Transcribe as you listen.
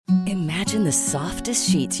Imagine the softest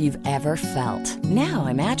sheets you've ever felt. Now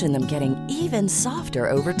imagine them getting even softer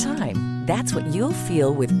over time. That's what you'll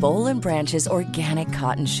feel with Boll and Branch's organic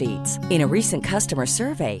cotton sheets. In a recent customer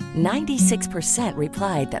survey, 96%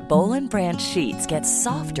 replied that Boll and Branch sheets get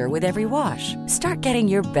softer with every wash. Start getting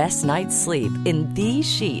your best night's sleep in these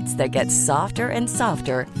sheets that get softer and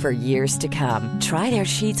softer for years to come. Try their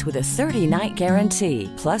sheets with a 30-night guarantee.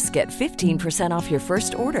 Plus, get 15% off your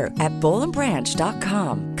first order at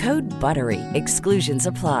bollandbranch.com. Code BUTTERY. Exclusions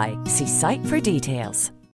apply. See site for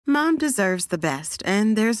details. Mom deserves the best,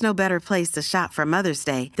 and there's no better place to shop for Mother's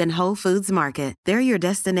Day than Whole Foods Market. They're your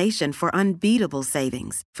destination for unbeatable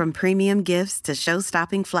savings, from premium gifts to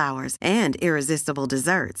show-stopping flowers and irresistible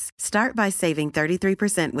desserts. Start by saving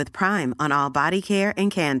 33% with Prime on all body care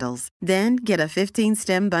and candles. Then get a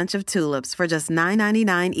 15-stem bunch of tulips for just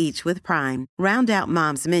 $9.99 each with Prime. Round out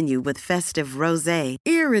Mom's menu with festive rosé,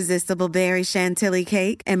 irresistible berry chantilly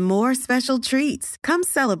cake, and more special treats. Come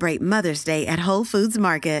celebrate Mother's Day at Whole Foods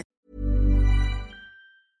Market.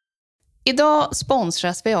 Idag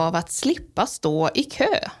sponsras vi av att slippa stå i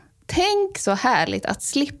kö. Tänk så härligt att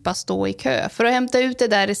slippa stå i kö för att hämta ut det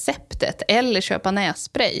där receptet eller köpa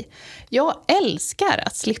nässpray. Jag älskar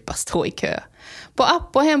att slippa stå i kö. På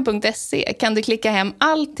appohem.se kan du klicka hem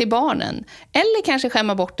allt till barnen eller kanske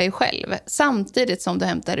skämma bort dig själv samtidigt som du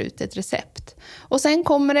hämtar ut ett recept. Och sen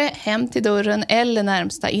kommer det hem till dörren eller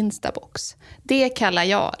närmsta Instabox. Det kallar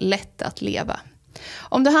jag lätt att leva.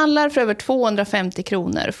 Om du handlar för över 250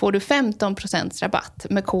 kronor får du 15% rabatt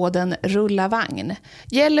med koden RULLAVAGN.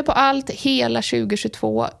 Gäller på allt hela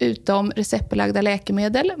 2022 utom receptbelagda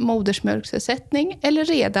läkemedel, modersmjölksersättning eller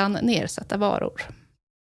redan nedsatta varor.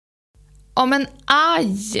 Ja men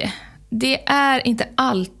aj! Det är inte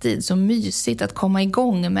alltid så mysigt att komma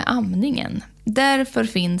igång med amningen. Därför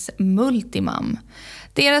finns Multimam.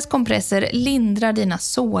 Deras kompresser lindrar dina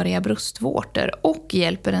såriga bröstvårtor och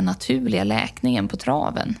hjälper den naturliga läkningen på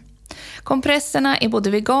traven. Kompresserna är både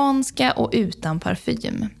veganska och utan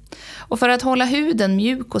parfym. Och för att hålla huden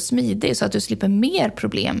mjuk och smidig så att du slipper mer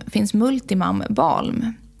problem finns Multimam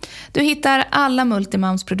Balm. Du hittar alla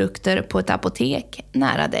Multimams produkter på ett apotek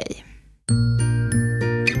nära dig.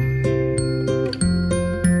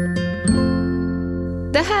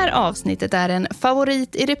 Det här avsnittet är en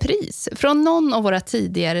favorit i repris från någon av våra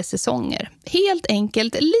tidigare säsonger. Helt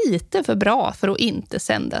enkelt lite för bra för att inte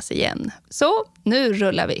sändas igen. Så nu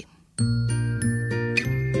rullar vi.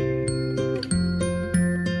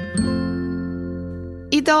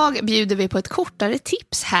 Idag bjuder vi på ett kortare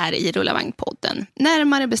tips här i Rullavagnpodden.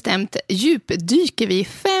 Närmare bestämt djupdyker vi i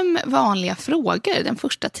 5 vanliga frågor den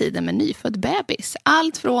första tiden med nyfödd bebis.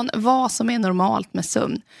 Allt från vad som är normalt med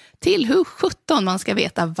sömn till hur 17 man ska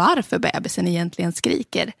veta varför bebisen egentligen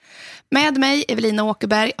skriker. Med mig, Evelina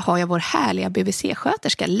Åkerberg, har jag vår härliga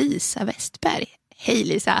BVC-sköterska Lisa Westberg. Hej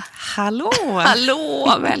Lisa! Hallå!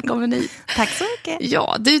 Hallå, välkommen hit! Tack så mycket!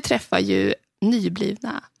 Ja, du träffar ju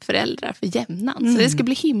nyblivna föräldrar för jämnan. Så det ska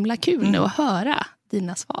bli himla kul nu att höra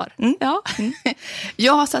dina svar. Ja.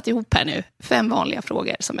 Jag har satt ihop här nu 5 vanliga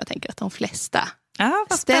frågor som jag tänker att de flesta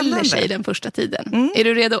ställer sig den första tiden. Är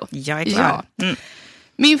du redo? Jag är klar. Ja.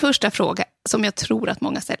 Min första fråga som jag tror att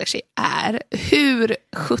många ställer sig är: hur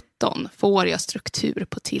 17 får jag struktur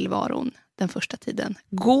på tillvaron den första tiden?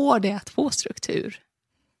 Går det att få struktur?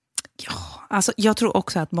 Ja, alltså jag tror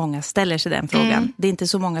också att många ställer sig den frågan. Det är inte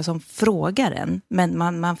så många som frågar den, men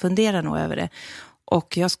man funderar nog över det.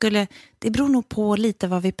 Och det beror nog på lite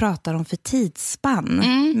vad vi pratar om för tidsspann.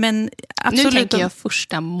 Men absolut, nu tänker jag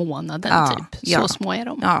första månaden typ. Så små är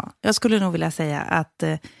de. Ja, jag skulle nog vilja säga att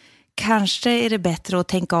kanske är det bättre att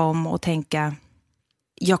tänka om och tänka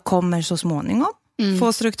jag kommer så småningom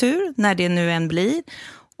få struktur när det nu än blir.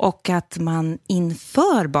 Och att man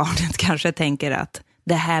inför barnet kanske tänker att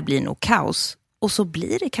det här blir nog kaos. Och så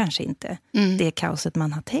blir det kanske inte det kaoset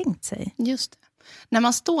man har tänkt sig. Just det. När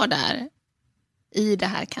man står där i det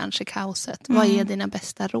här kanske kaoset, vad är dina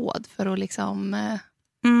bästa råd för att liksom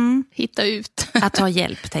hitta ut? Att ta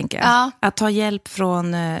hjälp, tänker jag. Ja. Att ta hjälp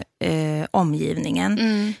från omgivningen.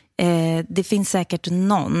 Det finns säkert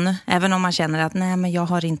någon, även om man känner att nej, men jag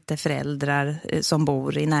har inte föräldrar som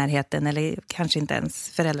bor i närheten eller kanske inte ens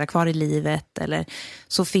föräldrar kvar i livet, eller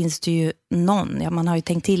så finns det ju någon, man har ju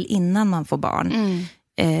tänkt till innan man får barn.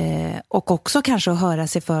 Och också kanske att höra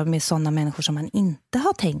sig för med sådana människor som man inte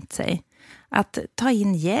har tänkt sig. Att ta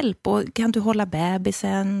in hjälp, och kan du hålla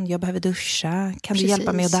bebisen, jag behöver duscha, kan du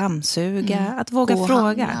hjälpa mig att dammsuga, att våga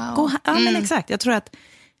fråga. Men exakt, jag tror att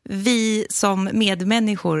vi som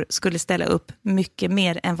medmänniskor skulle ställa upp mycket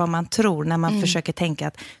mer än vad man tror när man försöker tänka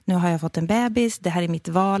att nu har jag fått en bebis, det här är mitt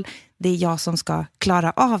val, det är jag som ska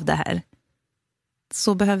klara av det här.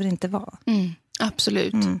 så behöver det inte vara.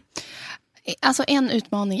 Absolut. Alltså en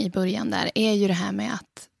utmaning i början där är ju det här med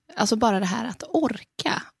att, alltså bara det här att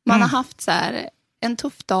orka. Man har haft så här en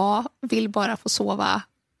tuff dag, vill bara få sova,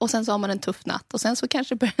 och sen så har man en tuff natt och sen så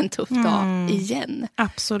kanske börjar en tuff dag igen.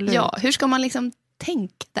 Absolut. Ja, hur ska man liksom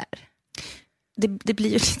tänka där? Det blir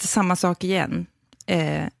ju lite samma sak igen.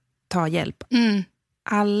 Ta hjälp.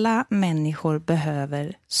 Alla människor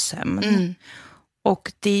behöver sömn.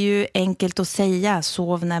 Och det är ju enkelt att säga,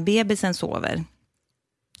 sov när bebisen sover.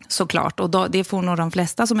 Såklart, och det får nog de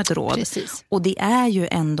flesta som ett råd. Precis. Och det är ju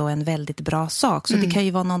ändå en väldigt bra sak. Så det kan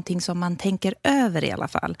ju vara någonting som man tänker över i alla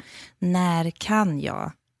fall. När kan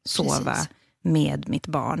jag sova med mitt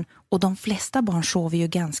barn? Och de flesta barn sover ju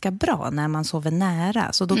ganska bra när man sover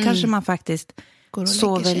nära. Så då kanske man faktiskt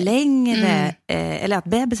sover längre, eller att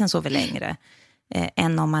bebisen sover längre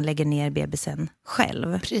än om man lägger ner bebisen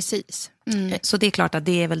själv. Precis. Så det är klart att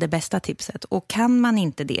det är väl det bästa tipset. Och kan man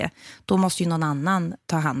inte det, då måste ju någon annan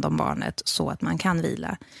ta hand om barnet så att man kan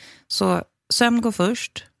vila. Så sömn går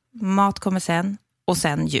först, mat kommer sen och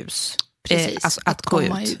sen ljus. Precis, alltså att gå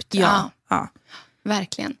komma ut. Ja.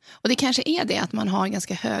 Verkligen. Och det kanske är det att man har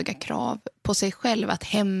ganska höga krav på sig själv, att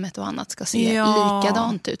hemmet och annat ska se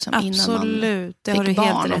likadant ut som innan man fick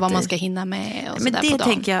barn och vad man ska hinna med. Och men det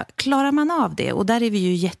tänker jag, klarar man av det, och där är vi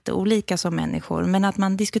ju jätteolika som människor, men att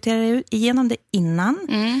man diskuterar igenom det innan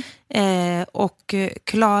och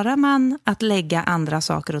klarar man att lägga andra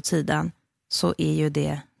saker åt sidan, så är ju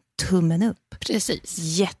det tummen upp. Precis.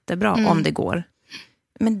 Jättebra om det går.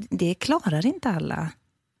 Men det klarar inte alla.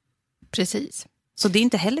 Precis. Så det är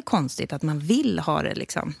inte heller konstigt att man vill ha det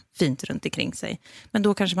liksom fint runt omkring sig. Men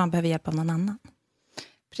då kanske man behöver hjälp av någon annan.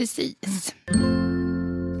 Precis.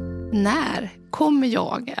 När kommer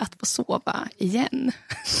jag att få sova igen?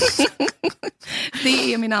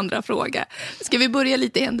 Det är min andra fråga. Ska vi börja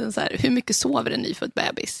lite i änden så här. Hur mycket sover en nyfödd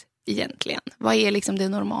bebis egentligen? Vad är liksom det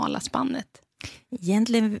normala spannet?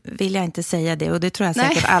 Egentligen vill jag inte säga det, och det tror jag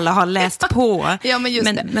säkert alla har läst på. Ja,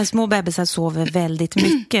 men små bebisar sover väldigt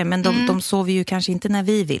mycket, men de sover ju kanske inte när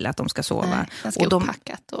vi vill att de ska sova. Nej, ganska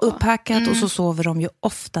upphackat och så sover de ju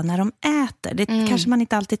ofta när de äter. Det kanske man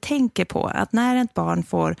inte alltid tänker på, att när ett barn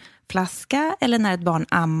får flaska eller när ett barn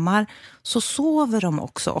ammar, så sover de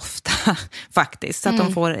också ofta faktiskt, så att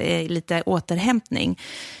de får lite återhämtning.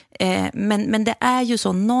 Men det är ju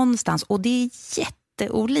så någonstans, och det är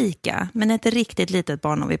olika, men ett riktigt litet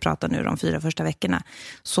barn, om vi pratar nu de 4 första veckorna,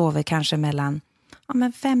 sover kanske mellan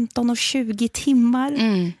 15 och 20 timmar.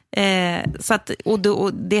 Så att,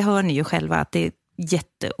 och det hör ni ju själva att det är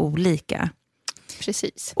jätteolika.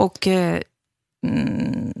 Precis. Och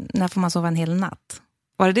när får man sova en hel natt?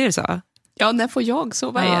 Var det du sa? Ja, när får jag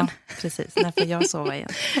sova igen? Precis, när får jag sova igen?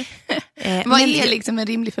 Vad är liksom en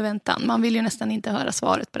rimlig förväntan? Man vill ju nästan inte höra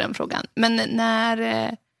svaret på den frågan. Men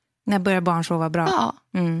när börjar barn sova bra? Ja.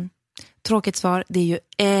 Tråkigt svar, det är ju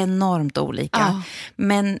enormt olika. Ja.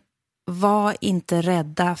 Men var inte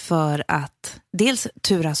rädda för att dels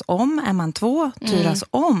turas om, är man 2, turas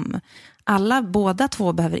om. Båda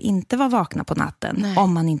 2 behöver inte vara vakna på natten. Nej,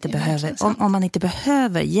 om man inte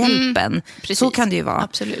behöver hjälpen. Så kan det ju vara.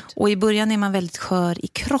 Absolut. Och i början är man väldigt skör i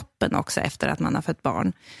kroppen också efter att man har fått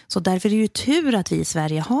barn. Så därför är det ju tur att vi i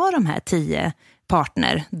Sverige har de här 10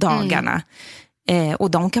 partnerdagarna.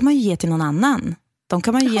 Och de kan man ju ge till någon annan. De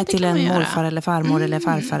kan man ju ge till en morfar eller farmor eller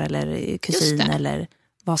farfar eller kusin eller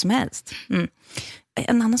vad som helst.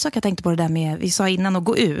 En annan sak jag tänkte på, det där med, vi sa innan, att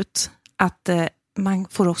gå ut, att man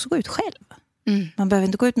får också gå ut själv. Man behöver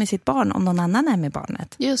inte gå ut med sitt barn om någon annan är med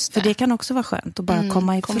barnet. Just det. För det kan också vara skönt att bara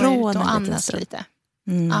komma ifrån och andas lite.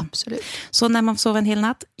 Absolut. Så när man sover en hel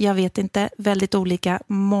natt, jag vet inte, väldigt olika.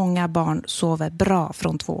 Många barn sover bra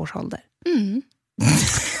från 2 års ålder.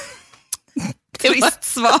 Trist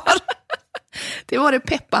svar. Det var det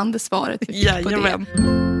peppande svaret vi fick på det.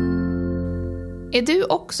 Är du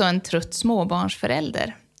också en trött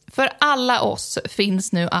småbarnsförälder? För alla oss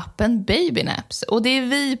finns nu appen Babynaps, och det är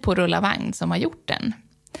vi på Rulla Vagn som har gjort den.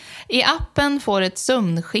 I appen får ett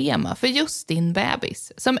sömnschema för just din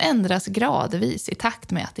bebis som ändras gradvis i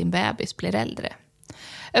takt med att din bebis blir äldre.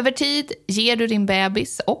 Över tid ger du din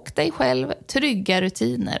bebis och dig själv trygga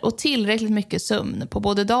rutiner och tillräckligt mycket sömn på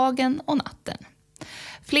både dagen och natten.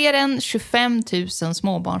 Fler än 25 000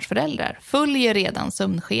 småbarnsföräldrar följer redan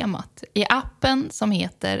sömnschemat i appen som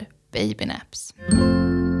heter Babynaps.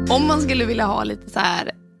 Om man skulle vilja ha lite så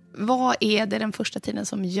här, vad är det den första tiden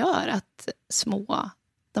som gör att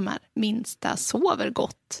de här minsta sover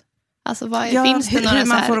gott? Alltså finns det några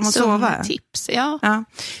man får dem att sova? Tips?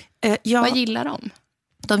 Vad gillar de?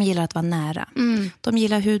 De gillar att vara nära. De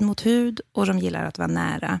gillar hud mot hud och de gillar att vara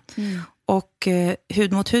nära. Och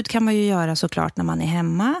hud mot hud kan man ju göra såklart när man är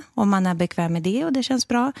hemma. Om man är bekväm med det och det känns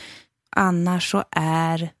bra. Annars så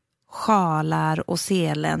är sjalar och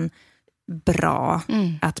selen bra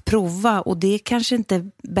att prova. Och det kanske inte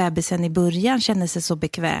bebisen i början känner sig så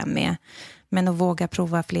bekväm med. Men att våga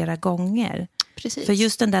prova flera gånger. Precis. För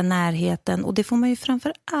just den där närheten, och det får man ju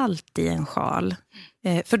framför allt i en sjal.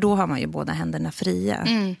 För då har man ju båda händerna fria.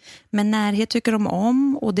 Men närhet tycker de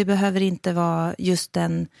om, och det behöver inte vara just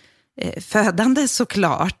den födande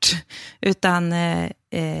såklart. Utan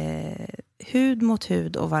hud mot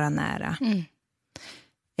hud och vara nära.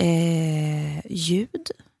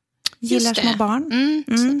 Ljud. Gillar små barn.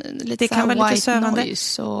 Lite det kan vara lite sövande.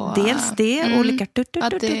 Och, dels det, olika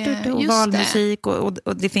och valmusik.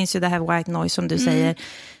 Och det finns ju det här white noise som du säger.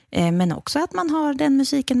 Men också att man har den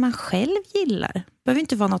musiken man själv gillar. Det behöver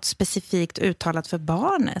inte vara något specifikt uttalat för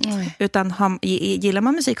barnet. Utan gillar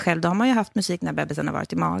man musik själv, då har man ju haft musik när bebisen har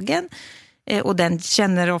varit i magen. Och den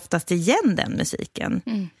känner oftast igen den musiken.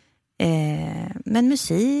 Men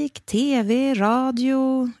musik, tv,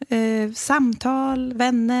 radio, samtal,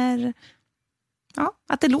 vänner. Ja,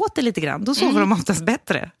 att det låter lite grann. Då sover de oftast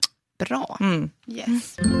bättre. Bra.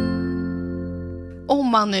 Yes. Om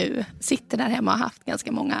man nu sitter där hemma och har haft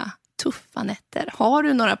ganska många tuffa nätter. Har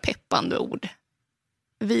du några peppande ord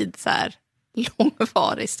vid så här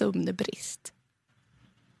långvarig sömnbrist?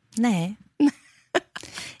 Nej.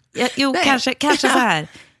 Nej. Kanske så här.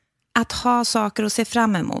 Att ha saker att se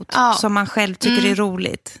fram emot som man själv tycker är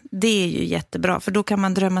roligt, det är ju jättebra. För då kan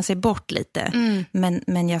man drömma sig bort lite.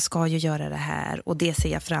 Men jag ska ju göra det här och det ser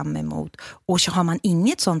jag fram emot. Och så har man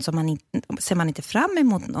inget sånt som ser man inte fram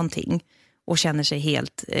emot någonting och känner sig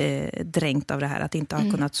helt dränkt av det här, att inte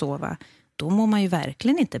ha kunnat sova. Då mår man ju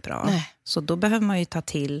verkligen inte bra. Nej. Så då behöver man ju ta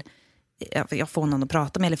till, jag får någon att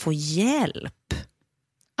prata med eller få hjälp.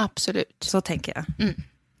 Absolut. Så tänker jag.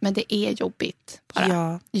 Men det är jobbigt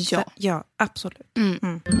bara. Ja, absolut.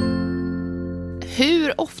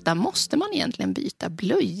 Hur ofta måste man egentligen byta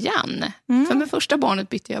blöjan? För med första barnet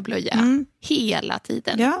bytte jag blöja hela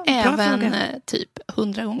tiden. Ja, även typ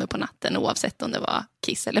 100 gånger på natten, oavsett om det var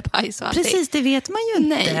kiss eller bajs och allting. Precis, det vet man ju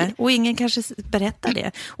inte. Nej. Och ingen kanske berättar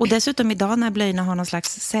det. Och dessutom idag när blöjorna har någon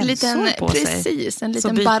slags sensor på sig. Precis, en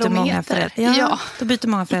liten barometer. Då byter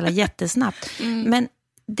många föräldrar jättesnabbt. Men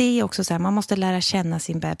det är också så här, man måste lära känna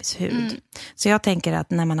sin bebis hud. Så jag tänker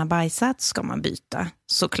att när man har bajsat ska man byta,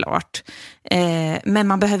 såklart. Men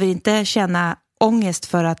man behöver inte känna ångest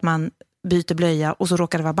för att man byter blöja och så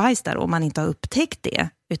råkar det vara bajs där och man inte har upptäckt det.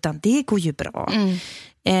 Utan det går ju bra.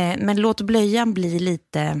 Men låt blöjan bli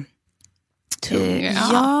lite tung.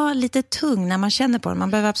 Lite tung när man känner på den.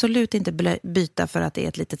 Man behöver absolut inte byta för att det är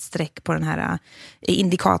ett litet streck på den här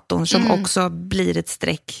indikatorn som också blir ett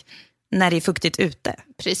streck när det är fuktigt ute.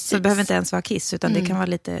 Precis. Så det behöver inte ens vara kiss, utan det kan vara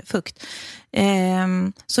lite fukt.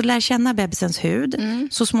 Så lär känna bebisens hud.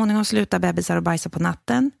 Så småningom slutar bebisar att bajsa på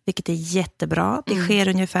natten, vilket är jättebra. Det sker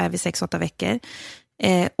ungefär vid 6-8 veckor.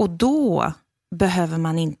 Och då behöver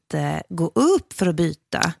man inte gå upp för att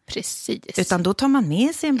byta. Precis. Utan då tar man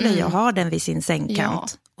med sig en blöja och har den vid sin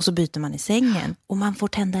sängkant. Och så byter man i sängen. Och man får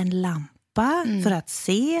tända en lampa för att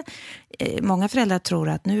se. Många föräldrar tror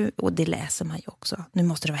att nu, och det läser man ju också, nu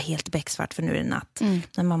måste det vara helt becksvart för nu är det natt.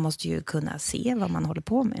 Men man måste ju kunna se vad man håller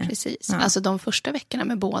på med. Precis. Ja. Alltså de första veckorna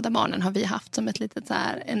med båda barnen har vi haft som ett litet så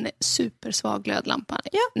här, en supersvag glödlampa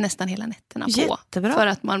nästan hela nätterna på. Jättebra. För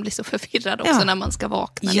att man blir så förvirrad också när man ska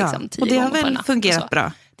vakna liksom 10 och det har gånger på väl natt. fungerat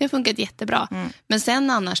bra. Det har funkat jättebra. Men sen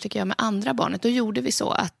annars tycker jag med andra barnet, då gjorde vi så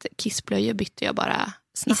att kissblöjor bytte jag bara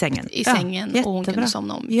snabbt i sängen och hon kunde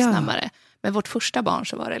somna om snabbare. Med vårt första barn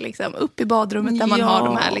så var det liksom upp i badrummet där man har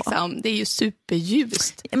de här liksom, det är ju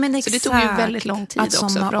superljust. Så det tog ju väldigt lång tid också för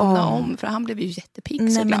att somna om, för han blev ju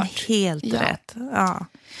jättepigg såklart. Men helt rätt. Ja.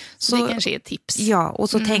 Så det kanske är ett tips. Ja, och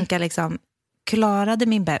så tänka liksom, klarade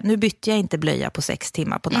min bebis, nu bytte jag inte blöja på 6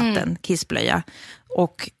 timmar på natten, kissblöja.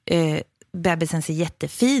 Och bebisen ser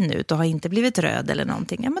jättefin ut och har inte blivit röd eller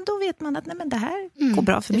någonting. Ja, men då vet man att nej, men det här går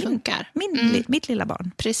bra för mitt lilla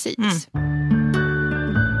barn. Precis.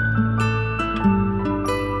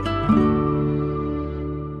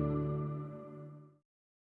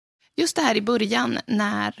 Just det här i början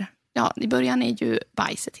i början är ju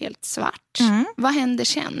bajset helt svart. Vad händer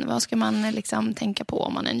sen? Vad ska man liksom tänka på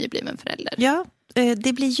om man är nybliven förälder? Ja,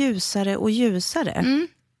 det blir ljusare och ljusare.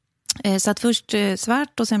 Så att först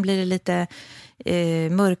svart och sen blir det lite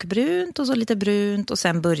mörkbrunt och så lite brunt och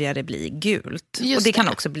sen börjar det bli gult. Och det kan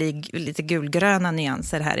också bli lite gulgröna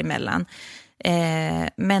nyanser här emellan.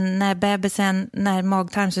 Men när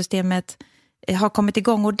magtarmsystemet har kommit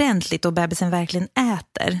igång ordentligt och bebisen verkligen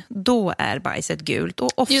äter, då är bajset gult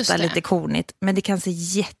och ofta lite kornigt, men det kan se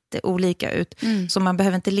jätteolika ut. Så man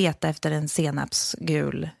behöver inte leta efter en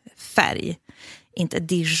senapsgul färg. Inte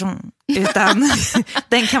Dijon, utan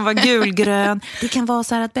den kan vara gulgrön. Det kan vara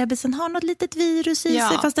så här att bebisen har något litet virus i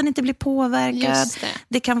sig fast den inte blir påverkad.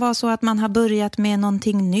 Det kan vara så att man har börjat med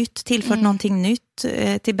någonting nytt, tillfört någonting nytt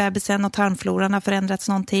till bebisen och tarmfloran har förändrats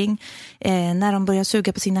någonting. När de börjar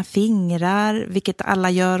suga på sina fingrar, vilket alla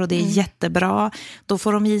gör och det är jättebra, då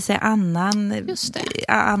får de i sig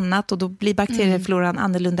annat och då blir bakteriefloran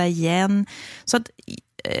annorlunda igen. Så att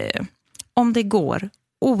om det går,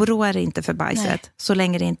 oroa er inte för bajset så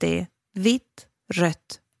länge det inte är vitt,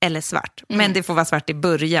 rött eller svart. Men det får vara svart i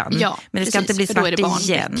början. Ja, men det ska inte bli svart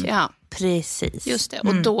igen. Ja. Precis. Just det,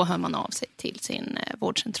 och då hör man av sig till sin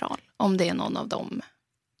vårdcentral om det är någon av de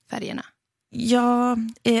färgerna. Ja,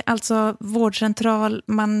 alltså vårdcentral,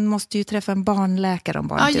 man måste ju träffa en barnläkare om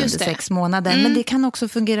barnet är under 6 månader. Men det kan också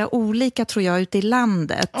fungera olika tror jag ute i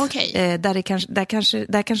landet. Okay.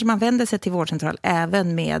 Där kanske man vänder sig till vårdcentral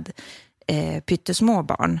även med pyttesmå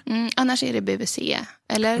barn. Annars är det BVC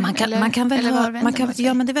eller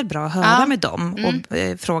men det är väl bra att höra med dem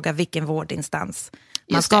och fråga vilken vårdinstans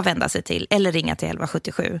man ska vända sig till eller ringa till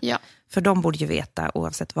 1177. Ja. För de borde ju veta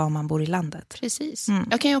oavsett var man bor i landet. Precis.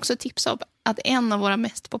 Jag kan ju också tipsa om att en av våra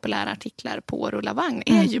mest populära artiklar på Rulla Vagn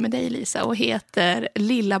är ju med dig, Lisa, och heter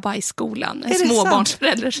Lilla bajsskolan,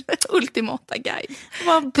 småbarnsföräldrars ultimata guide.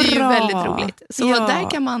 Vad bra. Det är ju väldigt roligt. Så där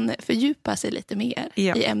kan man fördjupa sig lite mer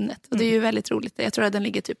i ämnet. Och det är ju väldigt roligt. Jag tror att den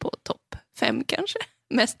ligger typ på topp 5 kanske.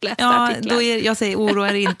 Mest lästa artiklar. Jag säger oroa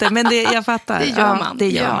er inte, men jag fattar. Det gör man. Det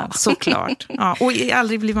gör man, såklart. Och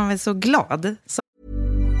aldrig blir man väl så glad.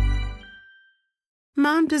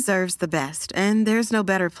 Mom deserves the best, and there's no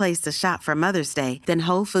better place to shop for Mother's Day than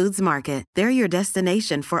Whole Foods Market. They're your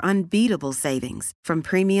destination for unbeatable savings, from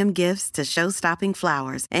premium gifts to show-stopping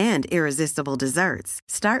flowers and irresistible desserts.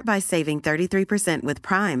 Start by saving 33% with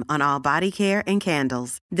Prime on all body care and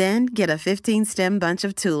candles. Then get a 15-stem bunch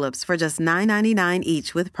of tulips for just $9.99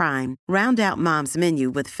 each with Prime. Round out Mom's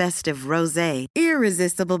menu with festive rosé,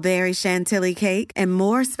 irresistible berry chantilly cake, and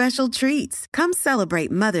more special treats. Come celebrate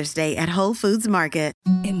Mother's Day at Whole Foods Market.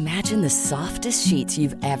 Imagine the softest sheets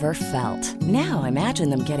you've ever felt. Now imagine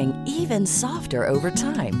them getting even softer over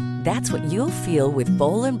time. That's what you'll feel with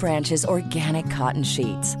Boll & Branch's organic cotton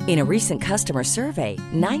sheets. In a recent customer survey,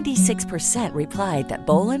 96% replied that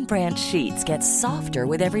Boll & Branch sheets get softer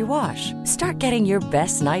with every wash. Start getting your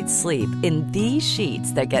best night's sleep in these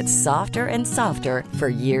sheets that get softer and softer for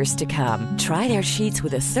years to come. Try their sheets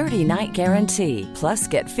with a 30-night guarantee. Plus,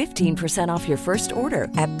 get 15% off your first order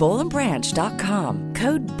at bollandbranch.com.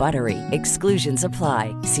 Code BUTTERY. Exclusions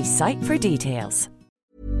apply. See site for details.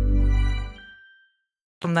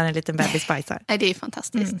 Om den är en liten bebisbajsar. Nej, det är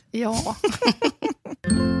fantastiskt. Ja.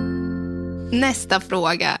 Nästa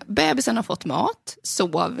fråga. Bebisen har fått mat,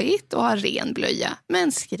 sovit och har ren blöja,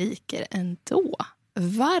 men skriker ändå.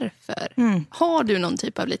 Varför? Har du någon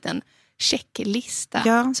typ av liten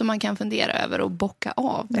checklista som man kan fundera över och bocka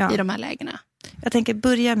av i de här lägena? Jag tänker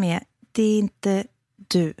börja med, det är inte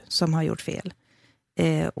du som har gjort fel.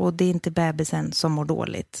 Och det är inte bebisen som mår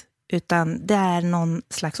dåligt. Utan det är någon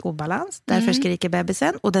slags obalans. Därför skriker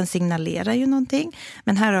bebisen och den signalerar ju någonting.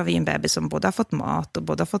 Men här har vi en bebis som både har fått mat och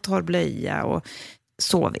både har fått torr blöja och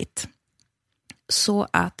sovit. Så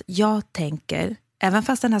att jag tänker, även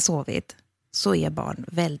fast den har sovit, så är barn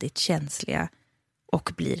väldigt känsliga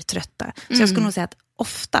och blir trötta. Så jag skulle nog säga att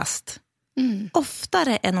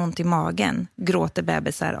oftare än ont i magen gråter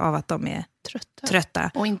bebisar av att de är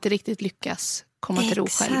trötta. Och inte riktigt lyckas komma till ro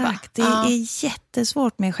själva. Exakt, det är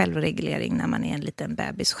jättesvårt med självreglering när man är en liten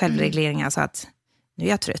bebis. Självreglering, alltså att nu är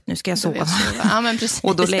jag trött, nu ska jag sova. Ja, men precis.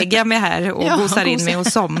 Och då lägger jag mig här och gosar in mig och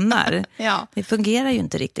somnar. Det fungerar ju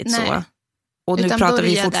inte riktigt så. Och nu pratar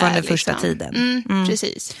vi fortfarande där, första tiden.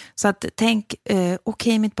 Precis. Så att tänk,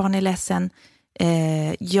 okej, mitt barn är ledsen.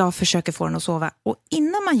 Jag försöker få den att sova. Och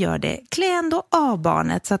innan man gör det, klä ändå av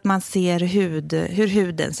barnet så att man ser hur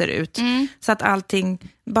huden ser ut. Så att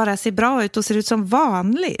allting bara ser bra ut och ser ut som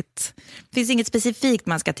vanligt. Det finns inget specifikt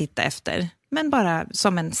man ska titta efter, men bara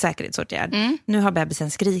som en säkerhetsåtgärd. Nu har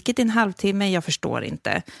bebisen skrikit i en halvtimme, jag förstår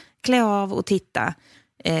inte. Klä av och titta.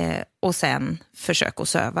 Och sen försök att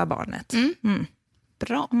söva barnet.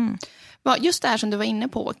 Bra. Just det här som du var inne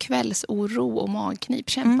på, kvällsoro och magknip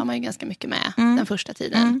kämpar man ju ganska mycket med den första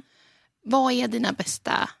tiden. Vad är dina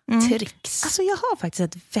bästa tricks? Alltså jag har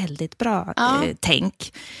faktiskt ett väldigt bra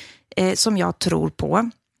tänk som jag tror på.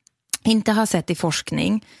 Inte har sett i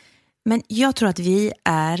forskning. Men jag tror att vi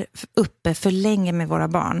är uppe för länge med våra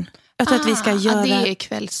barn. Jag tror att vi ska göra... det är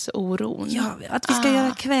kvällsoron. Ja, att vi ska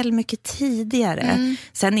göra kväll mycket tidigare.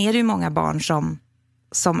 Sen är det ju många barn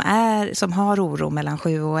som har oro mellan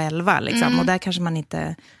 7 och 11. Liksom. Och där kanske man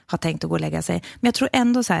inte har tänkt att gå och lägga sig. Men jag tror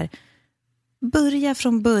ändå så här... Börja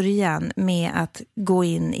från början med att gå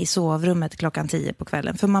in i sovrummet klockan 10 på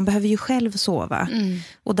kvällen. För man behöver ju själv sova.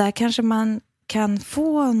 Och där kanske man kan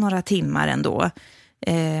få några timmar ändå.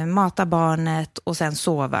 Mata barnet och sen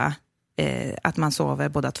sova. Att man sover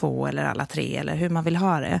båda 2 eller alla 3 eller hur man vill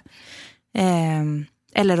ha det.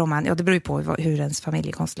 Eller om man, det beror ju på hur ens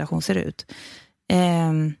familjekonstellation ser ut.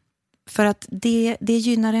 För att det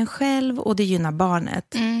gynnar en själv och det gynnar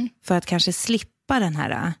barnet. För att kanske slippa den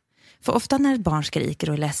här... För ofta när ett barn skriker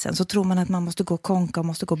och är ledsen så tror man att man måste gå och konka och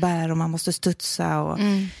måste gå och bära och man måste studsa.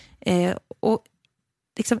 Och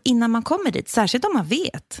liksom innan man kommer dit, särskilt om man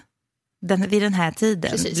vet vid den här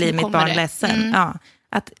tiden blir mitt barn ledsen. Ja,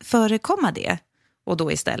 att förekomma det och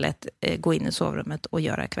då istället gå in i sovrummet och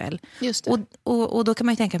göra kväll. Just det. Och då kan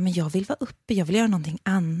man ju tänka, men jag vill vara uppe, jag vill göra någonting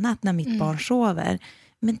annat när mitt barn sover.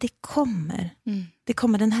 Men det kommer. Det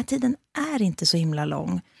kommer. Den här tiden är inte så himla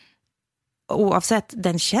lång. Oavsett,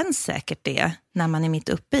 den känns säkert det när man är mitt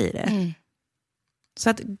uppe i det. Så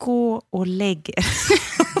att gå och lägg er.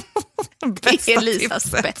 Det är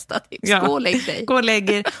Lisas bästa tips. Ja. Gå och lägg dig. Gå och lägg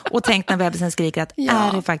er och tänk när bebisen skriker att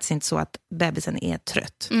är det faktiskt inte så att bebisen är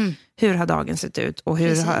trött? Hur har dagen sett ut? Och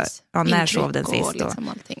när sov den sist? Liksom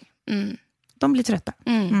allting. De blir trötta.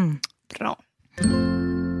 Bra.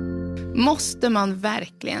 Måste man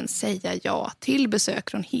verkligen säga ja till besök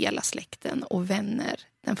från hela släkten och vänner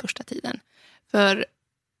den första tiden? För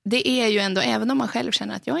det är ju ändå, även om man själv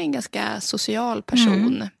känner att jag är en ganska social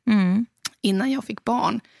person innan jag fick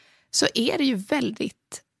barn, så är det ju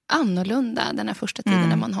väldigt annorlunda den här första tiden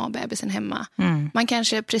när man har bebisen hemma. Man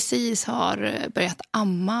kanske precis har börjat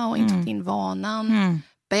amma och inte fått in vanan.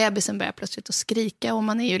 Bebisen börjar plötsligt att skrika och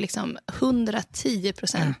man är ju liksom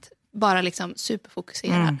 110% bara liksom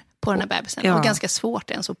superfokuserad på den här bebisen. Ja. Och ganska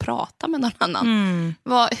svårt ens att prata med någon annan.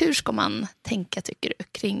 Hur ska man tänka, tycker du,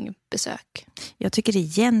 kring besök? Jag tycker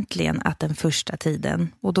egentligen att den första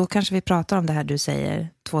tiden, och då kanske vi pratar om det här du säger,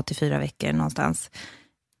 2 till 4 veckor någonstans,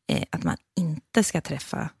 att man inte ska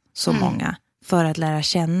träffa så många för att lära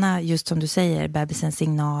känna, just som du säger, bebisens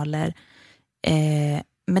signaler.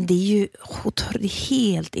 Men det är ju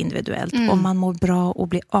helt individuellt. Om man mår bra och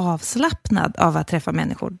blir avslappnad av att träffa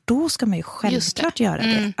människor, då ska man ju självklart göra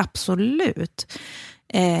det. Absolut.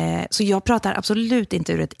 Så jag pratar absolut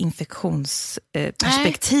inte ur ett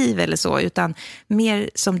infektionsperspektiv eller så, utan mer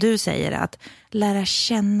som du säger, att lära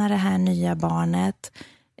känna det här nya barnet.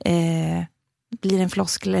 Blir en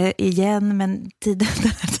floskel igen, men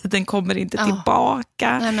den kommer inte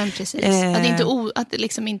tillbaka. Nej, men precis. Att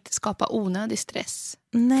liksom inte skapa onödig stress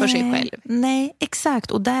för sig själv. Nej,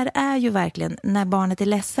 exakt. Och där är ju verkligen när barnet är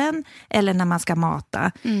ledsen eller när man ska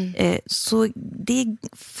mata. Så det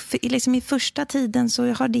liksom i första tiden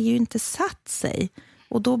så har det ju inte satt sig.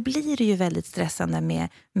 Och då blir det ju väldigt stressande med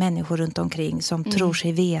människor runt omkring som tror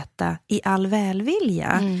sig veta i all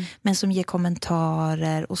välvilja. Men som ger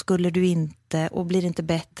kommentarer och skulle du inte och blir inte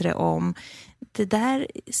bättre om. Det där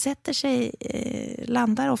sätter sig,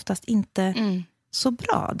 landar oftast inte så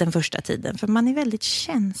bra den första tiden. För man är väldigt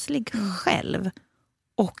känslig själv.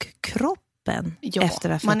 Och kroppen efter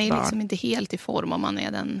att ha fått man är barn. liksom inte helt i form om man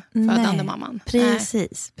är den födande mamman.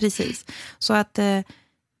 Precis. Så att...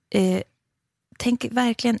 tänk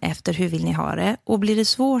verkligen efter hur vill ni ha det. Och blir det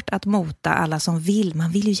svårt att mota alla som vill.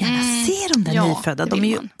 Man vill ju gärna se de där nyfödda. De är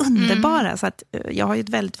ju underbara. Så att, jag har ju ett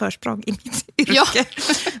väldigt försprång i mitt yrke.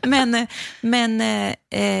 Men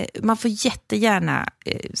man får jättegärna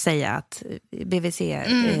säga att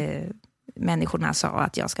BVC-människorna sa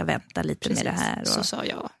att jag ska vänta lite med det här. Och... Så sa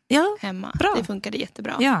jag hemma. Bra. Det funkade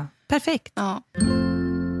jättebra. Ja, perfekt. Ja.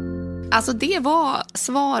 Alltså det var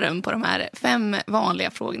svaren på de här 5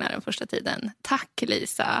 vanliga frågorna den första tiden. Tack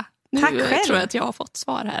Lisa. Nu Tack själv. tror jag att jag har fått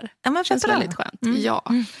svar här. Ja, men känns bra. väldigt skönt.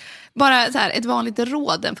 Bara så här, ett vanligt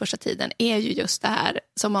råd den första tiden är ju just det här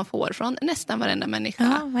som man får från nästan varenda människa.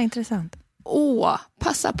 Ja, vad intressant.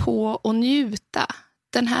 Passa på att njuta.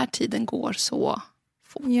 Den här tiden går så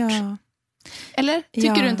fort. Ja. Eller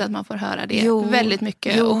tycker du inte att man får höra det väldigt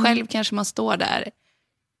mycket? Och själv kanske man står där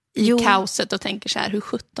i kaoset och tänker så här, hur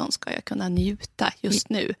 17 ska jag kunna njuta just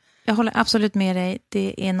nu? Jag håller absolut med dig.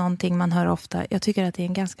 Det är någonting man hör ofta. Jag tycker att det är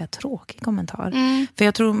en ganska tråkig kommentar. För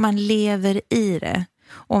jag tror man lever i det.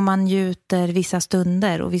 Och man njuter vissa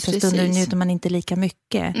stunder och vissa stunder njuter man inte lika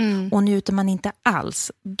mycket. Och njuter man inte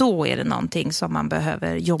alls, då är det någonting som man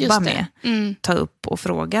behöver jobba med. Ta upp och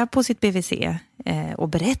fråga på sitt BVC och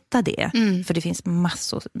berätta det. För det finns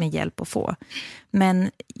massor med hjälp att få.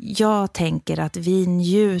 Men jag tänker att vi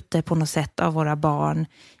njuter på något sätt av våra barn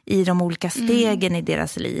i de olika stegen i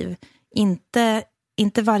deras liv.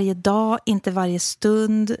 Inte varje dag, inte varje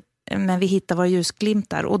stund, men vi hittar våra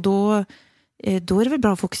ljusglimtar. Och då är det väl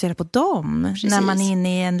bra att fokusera på dem. Precis. När man är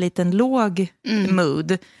inne i en liten låg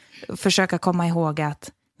mood. Försöka komma ihåg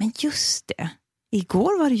att, men just det,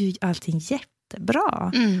 igår var det ju allting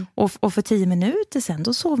jättebra. Och för 10 minuter sen,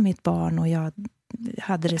 då sov mitt barn och jag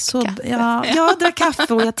hade det så... Ja, jag drack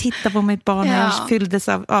kaffe och jag tittade på mitt barn och jag fylldes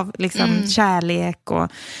av liksom kärlek.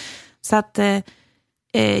 Så att...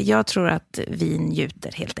 jag tror att vi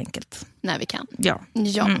njuter helt enkelt. När vi kan. Ja.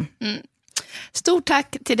 Stort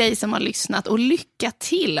tack till dig som har lyssnat och lycka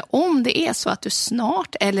till om det är så att du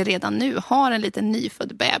snart eller redan nu har en liten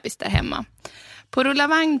nyfödd bebis där hemma. På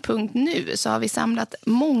rullavagn.nu så har vi samlat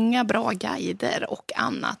många bra guider och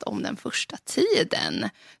annat om den första tiden.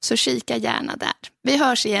 Så kika gärna där. Vi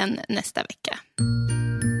hörs igen nästa vecka.